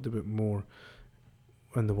be talked about more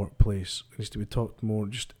in the workplace. It needs to be talked more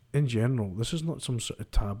just in general. This is not some sort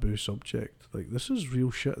of taboo subject. Like, this is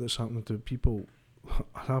real shit that's happening to people,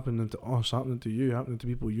 happening to us, happening to you, happening to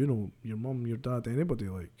people your mum, your dad, anybody.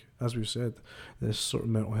 Like, as we've said, this sort of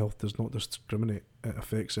mental health does not discriminate. It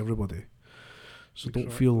affects everybody. So Exactly.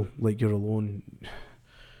 don't feel like you're alone.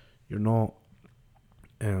 You're not.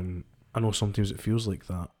 I know sometimes it feels like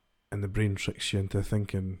that, and the brain tricks you into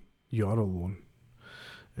thinking you are alone.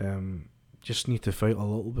 Just need to fight a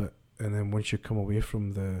little bit, and then once you come away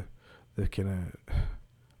from the kind of,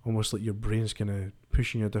 almost like your brain's kind of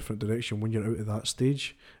pushing you a different direction, when you're out of that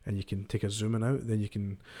stage and you can take a zooming out, then you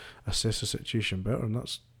can assess the situation better. And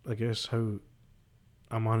that's, I guess, how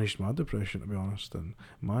I managed my depression, to be honest, and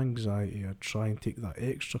my anxiety. I try and take that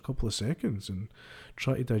extra couple of seconds and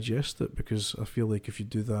try to digest it, because I feel like if you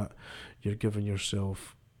do that, you're giving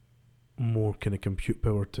yourself more kind of compute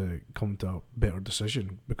power to come to a better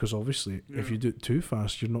decision, because obviously if you do it too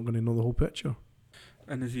fast, you're not going to know the whole picture.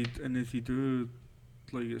 And if you do,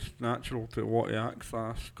 like, it's natural to want to act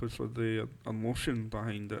fast because of the emotion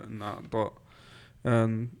behind it and that. But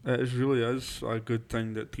really is a good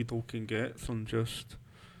thing that people can get from just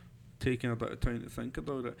taking a bit of time to think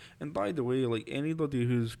about it. And by the way, like anybody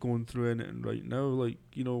who's going through anything right now, like,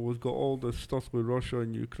 we've got all this stuff with Russia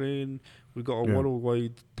and Ukraine, we've got a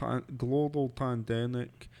worldwide global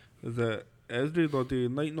pandemic that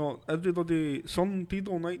some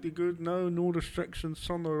people might be good now, no restrictions,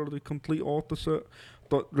 some are the complete opposite.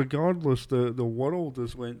 But regardless, the world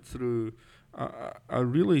has went through a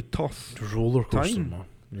really tough Roller coaster, time. man.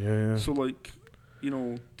 Yeah. So like,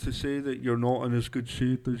 to say that you're not in as good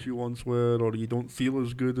shape as you once were, or you don't feel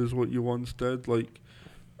as good as what you once did, like,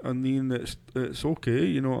 I mean, it's okay,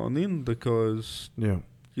 you know what I mean? Because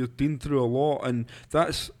you've been through a lot, and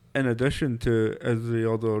that's in addition to every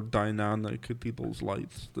other dynamic of people's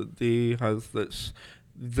lives that they have that's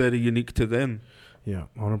very unique to them. Yeah,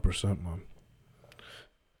 100%, man.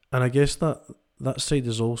 And I guess that side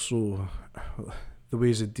is also the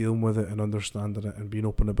ways of dealing with it and understanding it and being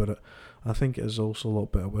open about it, I think it is also a little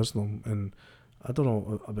bit of wisdom. And I don't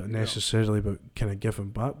know about necessarily about kind of giving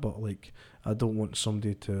back, but like I don't want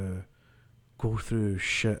somebody to go through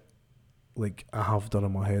shit like I have done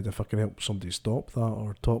in my head. If I can help somebody stop that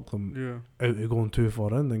or talk them out of going too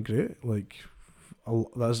far in, then great. Like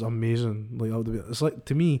that's amazing. Like it's like,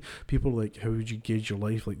 to me, people are like, how would you gauge your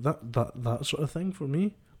life? Like that sort of thing for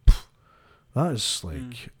me. That is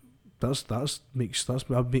like that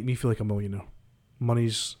make me feel like a millionaire.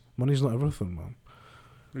 Money's not everything, man.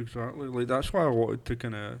 Exactly. Like that's why I wanted to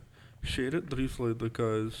kind of share it briefly,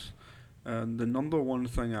 because the number one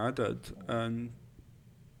thing I did, and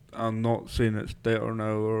I'm not saying it's better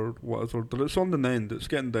now or whatever, but it's on the end. It's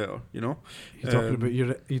getting better, you know.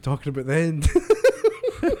 You're talking about the end.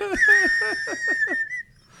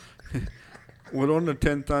 We're on the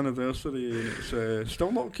 10th anniversary and it's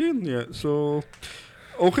still not came yet. So,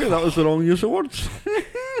 okay, that was the wrong use of words.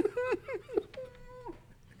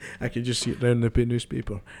 I could just see it down in the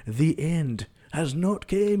newspaper. The end has not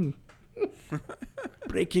came.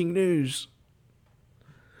 Breaking news.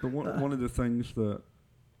 But one of the things that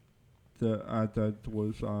I did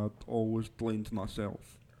was I'd always blamed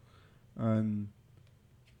myself, and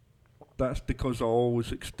that's because I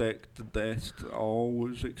always expect the best. I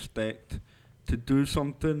always expect to do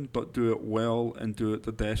something, but do it well and do it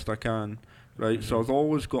the best I can, right? Mm-hmm. So I've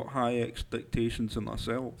always got high expectations of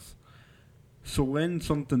myself. So when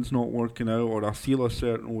something's not working out, or I feel a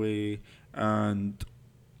certain way, and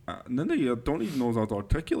then I don't even know that I'd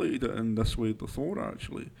articulated it in this way before,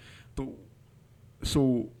 actually. But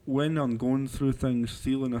so when I'm going through things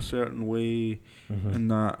feeling a certain way,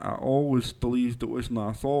 and that I always believed it was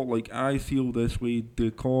my fault. Like, I feel this way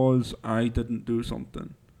because I didn't do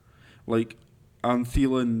something. Like, I'm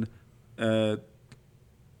feeling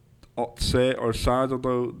upset or sad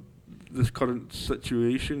about this current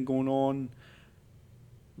situation going on,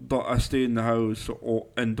 but I stay in the house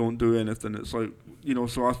and don't do anything. It's like, you know,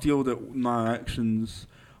 so I feel that my actions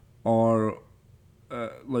are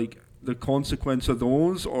like the consequence of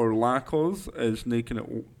those, or lack of, is making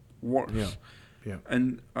it worse. Yeah.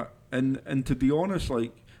 And to be honest,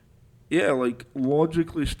 like, yeah, like,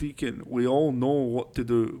 logically speaking, we all know what to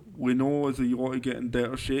do. We know if you want to get in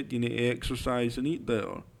better shape, you need to exercise and eat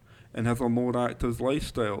better and have a more active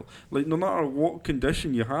lifestyle. Like, no matter what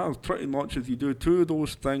condition you have, pretty much if you do two of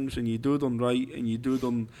those things and you do them right and you do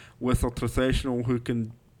them with a professional who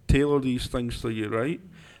can tailor these things to you, right?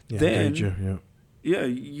 Yeah, then,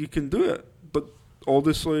 you can do it. But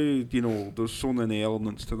obviously, you know, there's so many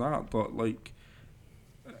elements to that, but like,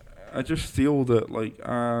 I just feel that, like,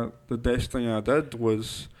 the best thing I did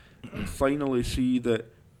was finally see that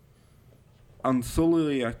I'm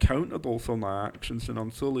fully accountable for my actions, and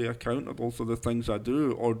I'm fully accountable for the things I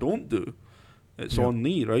do or don't do. It's on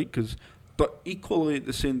me, right? But equally at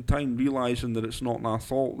the same time, realising that it's not my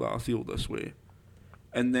fault that I feel this way.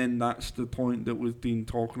 And then that's the point that we've been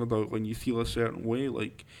talking about when you feel a certain way.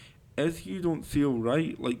 Like, if you don't feel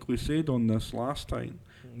right, like we said on this last time,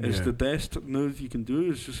 it's the best move you can do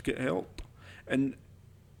is just get help. And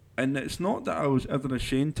it's not that I was ever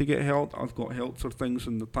ashamed to get help. I've got help for things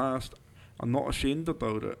in the past. I'm not ashamed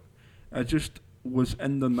about it. I just was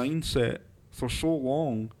in the mindset for so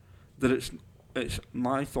long that it's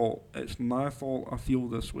my fault. It's my fault I feel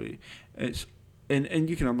this way. And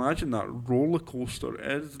you can imagine that roller coaster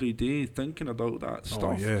every day thinking about that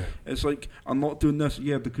stuff. Oh, yeah. It's like, I'm not doing this,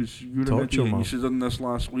 because you're an idiot and you should have done this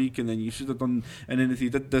last week, and then you should have done, and then if you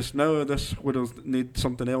did this now, this would have made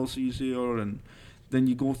something else easier, and then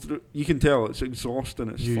you go through, you can tell it's exhausting.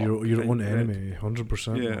 It's you're your own enemy,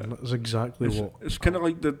 100%. Yeah. That's exactly what. It's kind of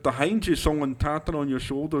like behind you, someone tapping on your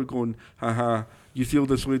shoulder going, haha, you feel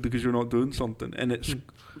this way because you're not doing something, and it's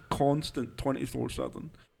constant 24/7.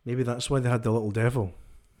 Maybe that's why they had the little devil.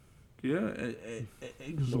 Yeah,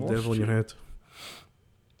 little devil in your head.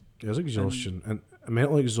 It's exhaustion, and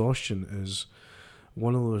mental exhaustion is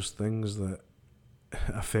one of those things that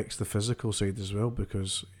affects the physical side as well,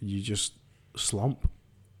 because you just slump.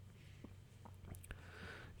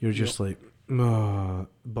 You're just like,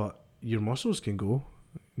 but your muscles can go,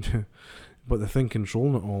 but the thing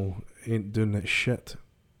controlling it all ain't doing that shit.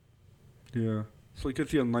 Yeah, it's like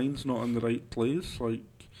if your mind's not in the right place, like,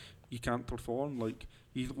 you can't perform. Like,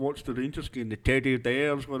 you watched the Rangers game, the Teddy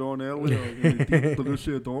Dares were on earlier, when they beat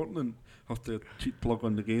Borussia Dortmund. Have to cheap plug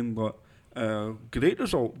on the game, but great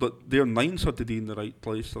result. But their minds had to be in the right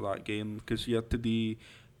place for that game, because you had to be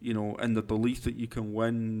in the belief that you can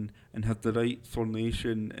win and have the right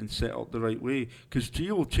formation and set up the right way. Because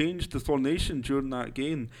Gio changed the formation during that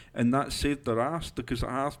game, and that saved their ass, because at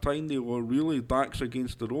half time they were really backs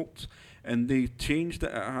against the ropes, and they changed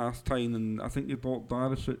it at half time, and I think they brought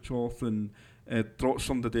Barisic off and brought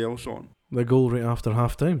somebody else on. The goal right after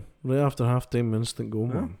half time. Right after half time, instant goal,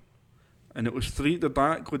 man. And it was 3 at the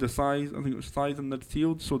back with the thighs. I think it was thighs in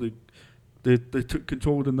midfield, so they took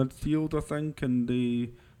control of the midfield, I think, and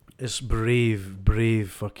they... It's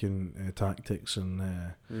brave fucking tactics, and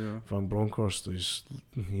Van Bronckhorst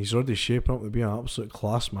he's already shaping up to be an absolute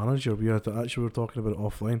class manager. We were talking about it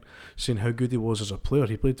offline, saying how good he was as a player.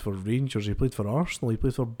 He played for Rangers, he played for Arsenal, he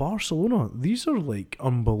played for Barcelona. These are like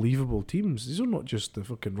unbelievable teams. These are not just the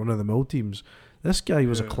fucking run of the mill teams. This guy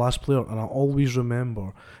was a class player, and I always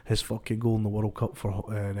remember his fucking goal in the World Cup for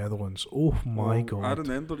Netherlands. Oh my god! I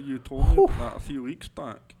remember you told me about that a few weeks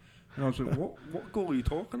back. And I was like, what goal are you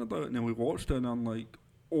talking about? And then we watched it, and I'm like,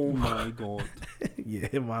 oh my god. Yeah,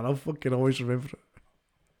 man, I'll fucking always remember it.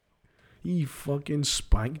 He fucking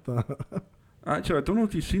spanked that. Actually, I don't know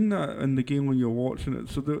if you've seen that in the game when you're watching it.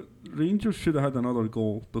 So the Rangers should have had another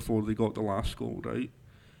goal before they got the last goal, right?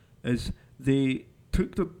 Is they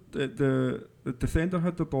took the defender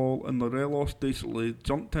had the ball, and Morelos basically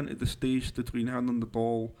jumped into the space between him and the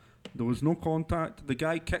ball. There was no contact. The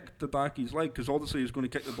guy kicked the back of his leg, because obviously he was going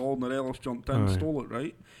to kick the ball. Morelos jumped in, stole it,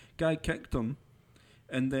 right? Guy kicked him,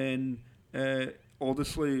 and then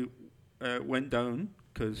obviously went down,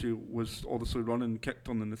 because he was obviously running, kicked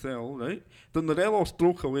him in the cell, right? Then Morelos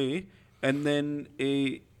broke away, and then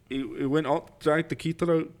he went up, dragged the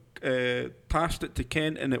keeper out, passed it to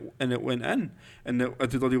Kent, and it went in. And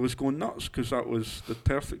everybody was going nuts, because that was the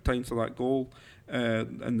perfect time for that goal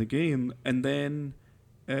in the game. And then...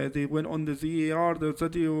 they went on the VAR, the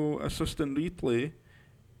video assistant replay,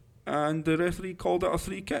 and the referee called it a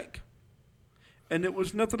free kick. And it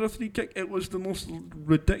was never a free kick. It was the most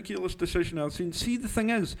ridiculous decision I've seen. See, the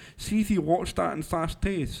thing is, if you watched that in fast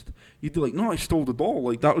paced, you'd be like, no, I stole the ball.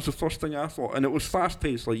 Like, that was the first thing I thought. And it was fast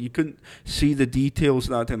paced. Like, you couldn't see the details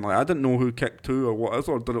of that. And like, I didn't know who kicked who or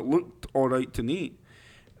whatever, but it looked all right to me,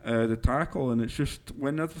 the tackle. And it's just,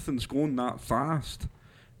 when everything's going that fast...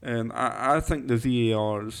 And I think the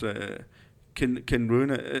VARs can ruin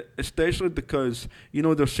it, especially because,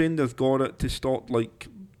 they're saying they've got it to stop,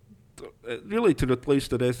 really to replace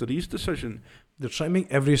the referee's decision. They're trying to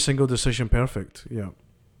make every single decision perfect, yeah.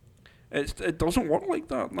 It doesn't work like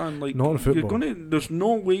that, man. Like, not in football. There's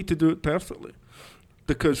no way to do it perfectly.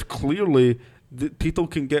 Because clearly, people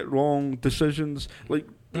can get wrong decisions. Like,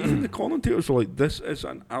 even the commentators are like, this is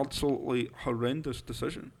an absolutely horrendous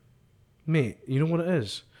decision. Mate, you know what it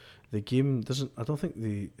is? The game doesn't... I don't think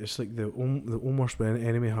it's like the almost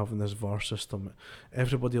enemy having this VAR system.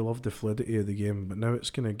 Everybody loved the fluidity of the game, but now it's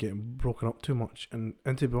kind of getting broken up too much. And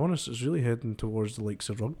to be honest, it's really heading towards the likes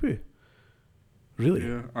of rugby. Really?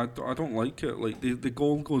 Yeah, I don't like it. Like, the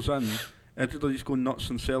goal goes in, everybody's going nuts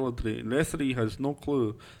and celebrating. Referee has no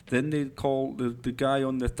clue. Then they call the guy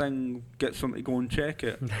on the thing, gets him to go and check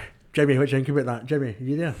it. Jimmy, what do you think about that? Jimmy, are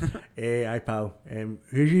you there? Aye, pal.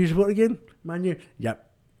 Who's you support again? Man U? Yep.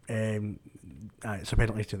 It's a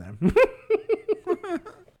penalty to them.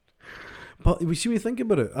 But we see when you think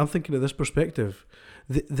about it, I'm thinking of this perspective.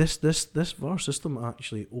 This VAR system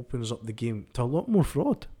actually opens up the game to a lot more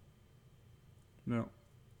fraud. No.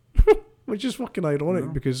 Which is fucking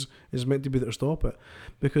ironic, because it's meant to be there to stop it.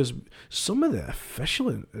 Because some of the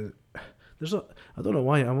officialing, I don't know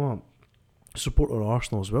why, I'm a supporter of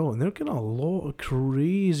Arsenal as well, and they're getting a lot of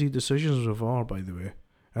crazy decisions with VAR, by the way.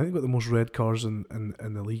 I think they've got the most red cards in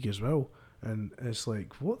the league as well. And it's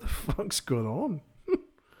like, what the fuck's going on?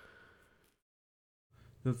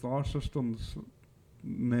 The VAR system's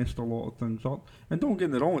messed a lot of things up. And don't get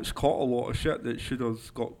me wrong, it's caught a lot of shit that should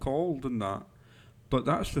have got called and that. But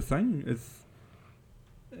that's the thing,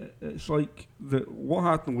 it's like what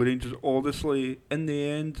happened with Rangers, obviously, in the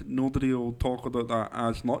end, nobody will talk about that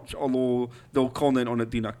as much, although they'll comment on it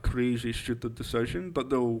being a crazy, stupid decision, but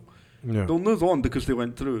they'll move on because they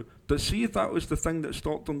went through. But see if that was the thing that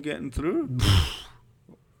stopped them getting through.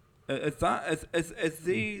 If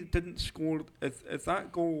they didn't score, if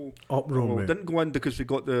that goal didn't go in because they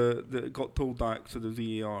got pulled back to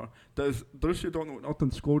the VAR, Borussia Dortmund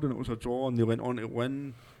nothing scored and it was a draw and they went on to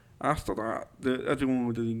win. After that, everyone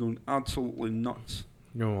would have been going absolutely nuts.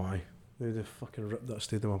 No, why? They'd have fucking ripped that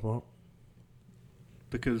stadium apart.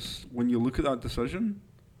 Because when you look at that decision,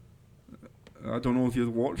 I don't know if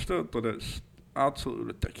you've watched it, but it's absolutely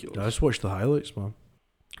ridiculous. Yeah, I just watched the highlights, man.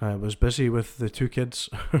 I was busy with the two kids.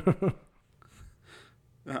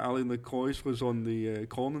 Ali McCoy was on the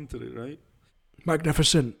commentary, right?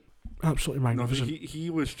 Magnificent. Absolutely No, magnificent. he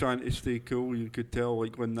was trying to stay cool. You could tell,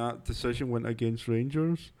 like when that decision went against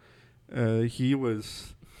Rangers, he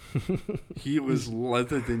was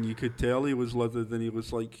livid, and you could tell he was livid, and he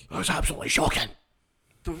was like, That was absolutely shocking.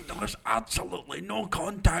 There was absolutely no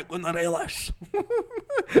contact on the railers.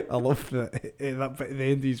 I love that bit at the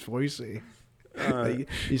end of his voice. Like,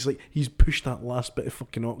 he's pushed that last bit of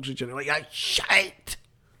fucking oxygen. You're like, ah, shite.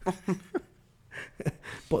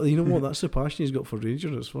 But you know what? That's the passion he's got for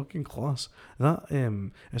Rangers. It's fucking class. That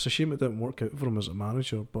it's a shame it didn't work out for him as a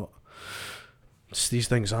manager, but these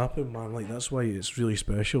things happen, man. Like, that's why it's really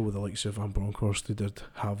special with the likes of Van Bronckhorst, who did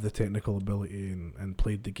have the technical ability and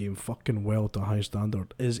played the game fucking well to a high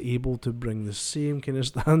standard, is able to bring the same kind of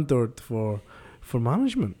standard for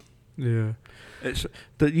management. Yeah, it's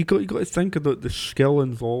that you got to think about the skill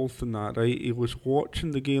involved in that, right? He was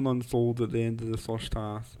watching the game unfold at the end of the first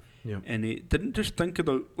half, and he didn't just think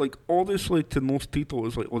about, like, obviously to most people it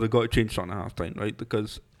was like, oh, they got to change something at half time, right?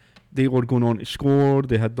 Because they were going on to score,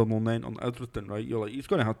 they had the momentum, everything, right? You're like, he's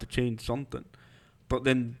going to have to change something. But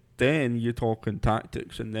then you're talking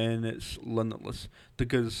tactics, and then it's limitless.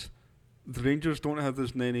 Because the Rangers don't have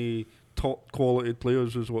as many top quality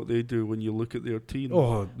players as what they do when you look at their team.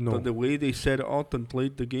 Oh, no. But the way they set it up and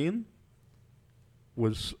played the game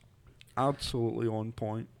was absolutely on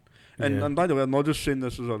point. And by the way, I'm not just saying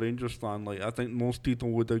this as a Rangers fan. Like, I think most people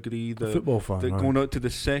would agree that, football fan, that right? going out to the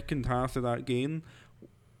second half of that game,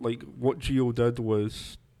 like, what Gio did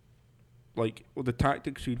was, like, the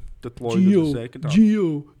tactics he deployed in the second half.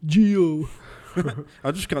 Gio.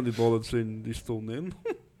 I just can't be bothered saying his full name.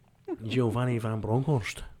 Giovanni Van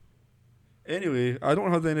Bronckhorst. Anyway, I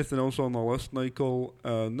don't have anything else on my list, Michael.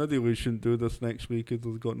 Maybe we shouldn't do this next week if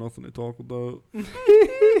we've got nothing to talk about.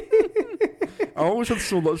 I always have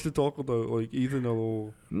so much to talk about, like, even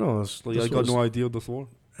though No, I got no idea before.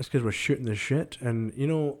 It's because we're shooting the shit, and you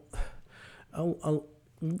know, I'll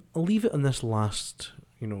leave it on this last,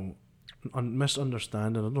 you know,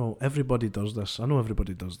 misunderstanding. I know everybody does this. I know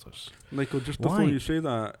everybody does this. Michael, just before you say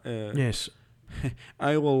that, yes,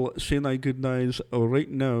 I will say my goodbyes right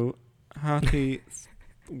now. Happy,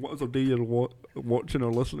 whatever day you're watching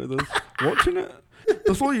or listening to this, watching it.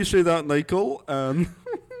 Before you say that, Michael, I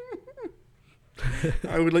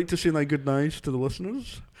would like to say my goodbyes to the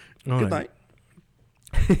listeners. All Good right.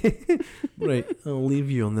 night. Right, I'll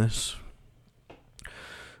leave you on this.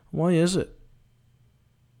 Why is it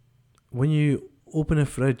when you open a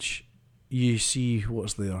fridge, you see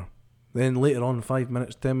what's there? Then later on, 5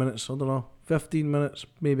 minutes, 10 minutes, I don't know, 15 minutes,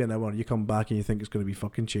 maybe an hour, you come back and you think it's going to be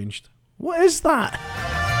fucking changed. What is that?